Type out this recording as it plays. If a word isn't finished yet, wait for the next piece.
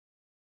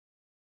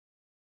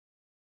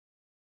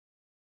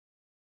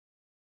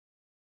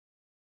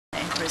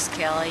Ms.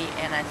 Kelly,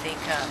 and I think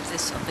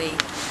this will be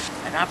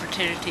an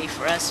opportunity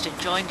for us to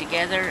join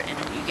together,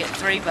 and you get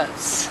 3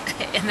 votes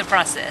in the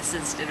process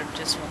instead of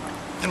just 1.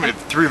 And we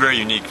have 3 very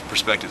unique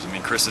perspectives. I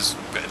mean, Chris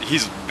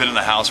he's been in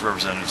the House of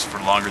Representatives for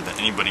longer than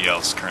anybody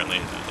else currently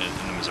in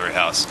the Missouri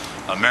House.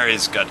 Mary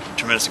has got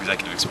tremendous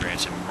executive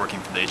experience in working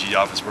for the AG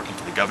office, working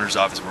for the governor's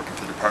office, working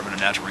for the Department of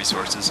Natural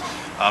Resources.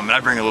 And I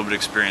bring a little bit of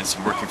experience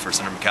in working for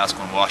Senator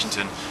McCaskill in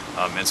Washington,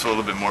 and so a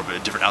little bit more of a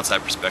different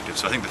outside perspective.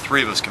 So I think the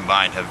 3 of us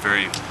combined have a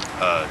very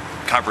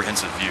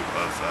comprehensive view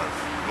of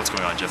what's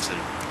going on in Jeff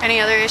City. Any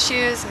other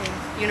issues? I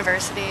mean,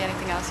 university,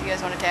 anything else you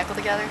guys want to tackle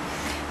together?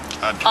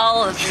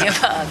 All of the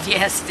above,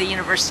 yes, the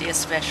university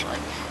especially.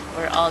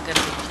 We're all going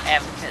to be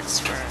advocates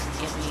for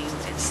MU.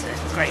 It's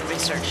a great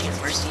research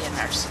university in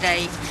our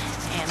state,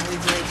 and we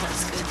believe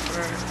what's good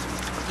for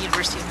the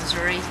University of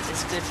Missouri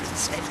is good for the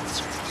state of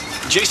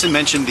Missouri. Jason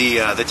mentioned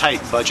the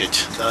tight budget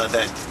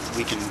that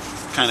we can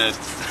kind of,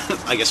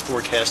 I guess,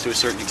 forecast to a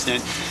certain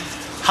extent.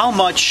 How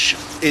much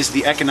is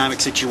the economic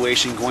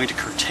situation going to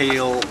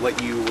curtail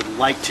what you would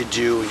like to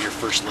do in your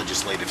first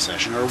legislative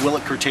session, or will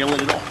it curtail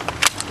it at all?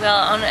 Well,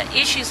 on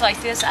issues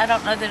like this, I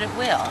don't know that it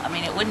will. I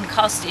mean, it wouldn't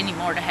cost any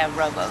more to have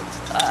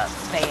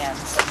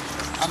robo-bans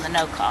on the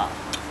no-call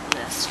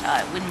list.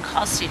 It wouldn't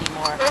cost any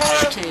more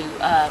to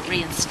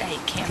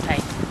reinstate campaign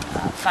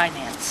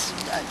finance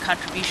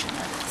contribution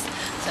limits.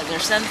 So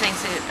there's some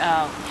things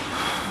that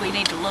we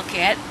need to look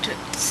at to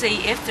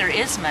see if there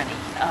is money,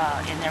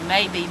 and there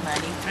may be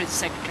money through the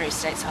Secretary of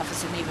State's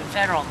office and even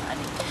federal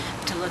money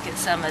to look at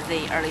some of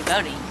the early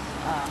voting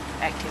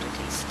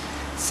activities.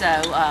 So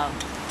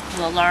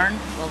we'll learn,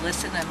 we'll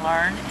listen and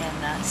learn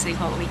and see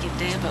what we can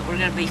do, but we're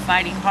going to be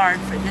fighting hard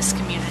for this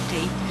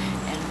community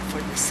and for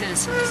the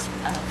citizens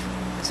of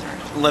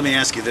Missouri. Let me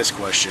ask you this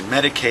question.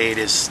 Medicaid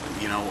is,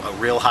 a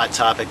real hot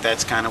topic.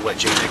 That's kind of what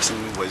Jay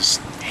Nixon was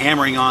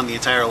hammering on the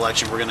entire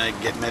election. We're going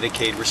to get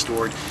Medicaid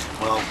restored.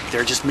 Well,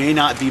 there just may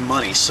not be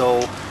money.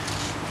 So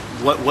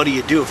what do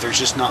you do if there's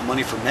just not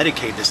money for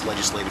Medicaid this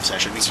legislative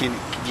session? I mean,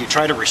 can you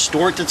try to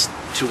restore it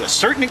to a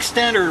certain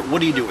extent, or what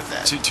do you do with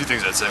that? Two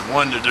things I'd say.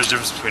 One, there's a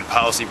difference between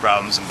policy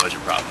problems and budget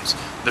problems.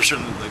 There's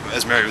certain,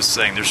 as Mary was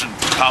saying, there's certain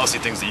policy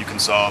things that you can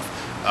solve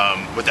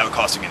without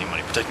costing any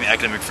money. Protecting the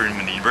academic freedom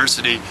in the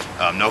university,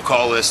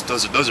 no-call list,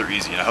 those are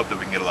easy, and I hope that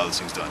we can get a lot of those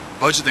things done.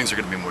 Budget things are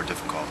going to be more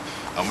difficult.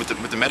 With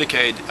the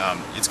Medicaid,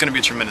 it's going to be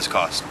a tremendous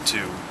cost to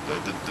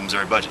the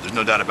Missouri budget. There's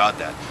no doubt about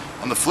that.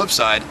 On the flip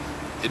side,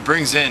 it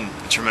brings in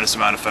a tremendous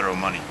amount of federal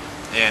money.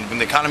 And when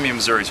the economy in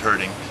Missouri is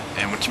hurting,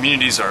 and when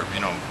communities are,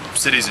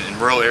 cities and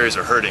rural areas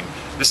are hurting,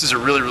 this is a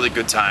really, really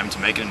good time to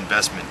make an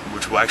investment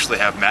which will actually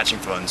have matching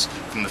funds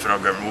from the federal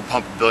government. We'll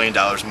pump $1 billion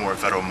more of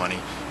federal money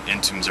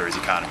into Missouri's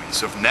economy.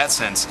 So from that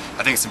sense,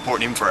 I think it's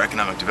important even for our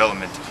economic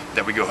development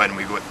that we go ahead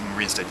and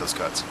reinstate those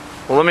cuts.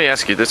 Well, let me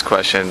ask you this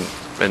question,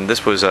 and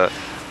this was a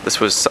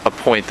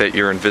point that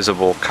your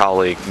invisible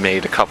colleague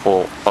made a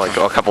couple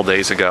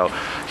days ago.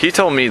 He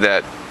told me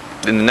that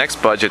in the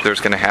next budget there's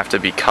going to have to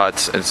be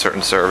cuts in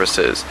certain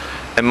services.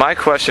 And my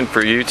question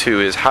for you two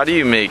is, how do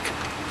you make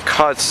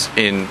cuts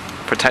in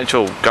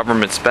potential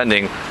government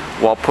spending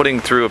while putting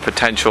through a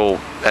potential,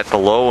 at the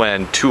low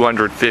end,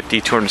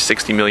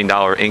 $260 million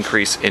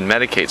increase in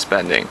Medicaid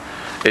spending?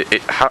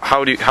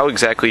 How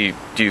exactly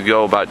do you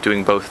go about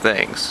doing both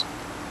things?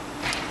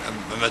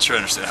 I'm not sure I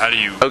understand. How do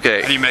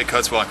you make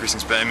cuts while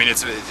increasing spending? I mean,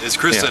 as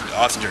Chris said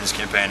often during his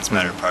campaign, it's a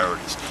matter of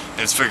priorities,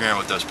 and it's figuring out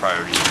what those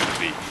priorities are going to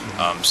be.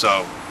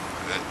 So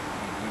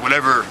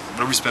whatever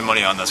we spend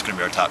money on, that's going to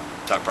be our top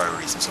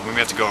priorities, and so we may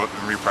have to go and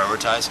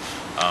reprioritize.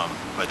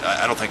 But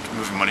I don't think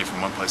moving money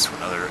from one place to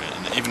another,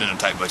 and even in a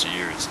tight budget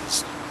year,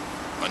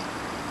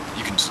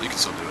 you can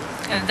still do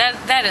it. And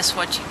that is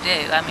what you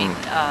do. I mean,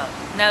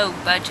 no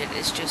budget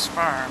is just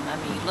firm. I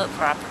mean, you look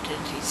for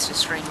opportunities to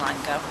streamline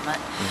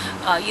government.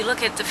 You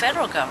look at the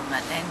federal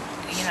government, and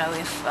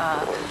if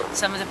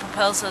some of the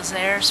proposals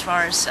there, as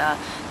far as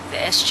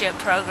the SCHIP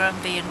program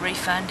being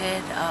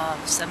refunded,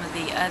 some of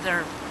the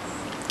other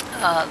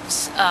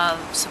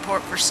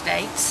support for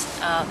states,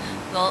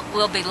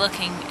 we'll be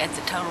looking at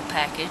the total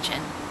package,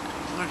 and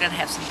we're going to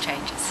have some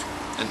changes.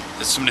 And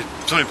somebody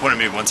pointed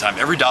to me one time,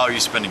 every dollar you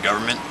spend in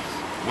government,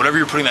 whatever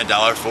you're putting that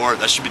dollar for,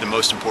 that should be the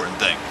most important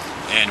thing.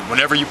 And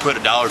whenever you put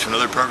a dollar to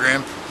another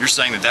program, you're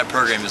saying that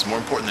program is more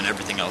important than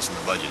everything else in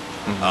the budget.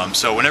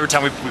 So whenever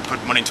time we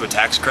put money into a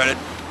tax credit,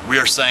 we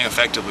are saying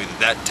effectively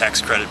that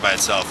tax credit by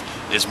itself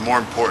is more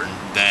important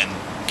than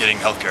getting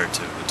health care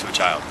to a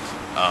child.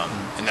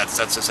 And that's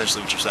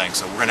essentially what you're saying.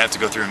 So we're going to have to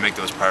go through and make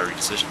those priority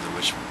decisions of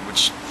which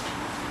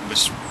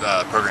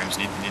programs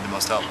need the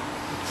most help.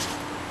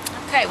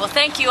 Okay, well,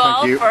 thank you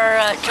all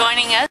for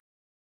joining us.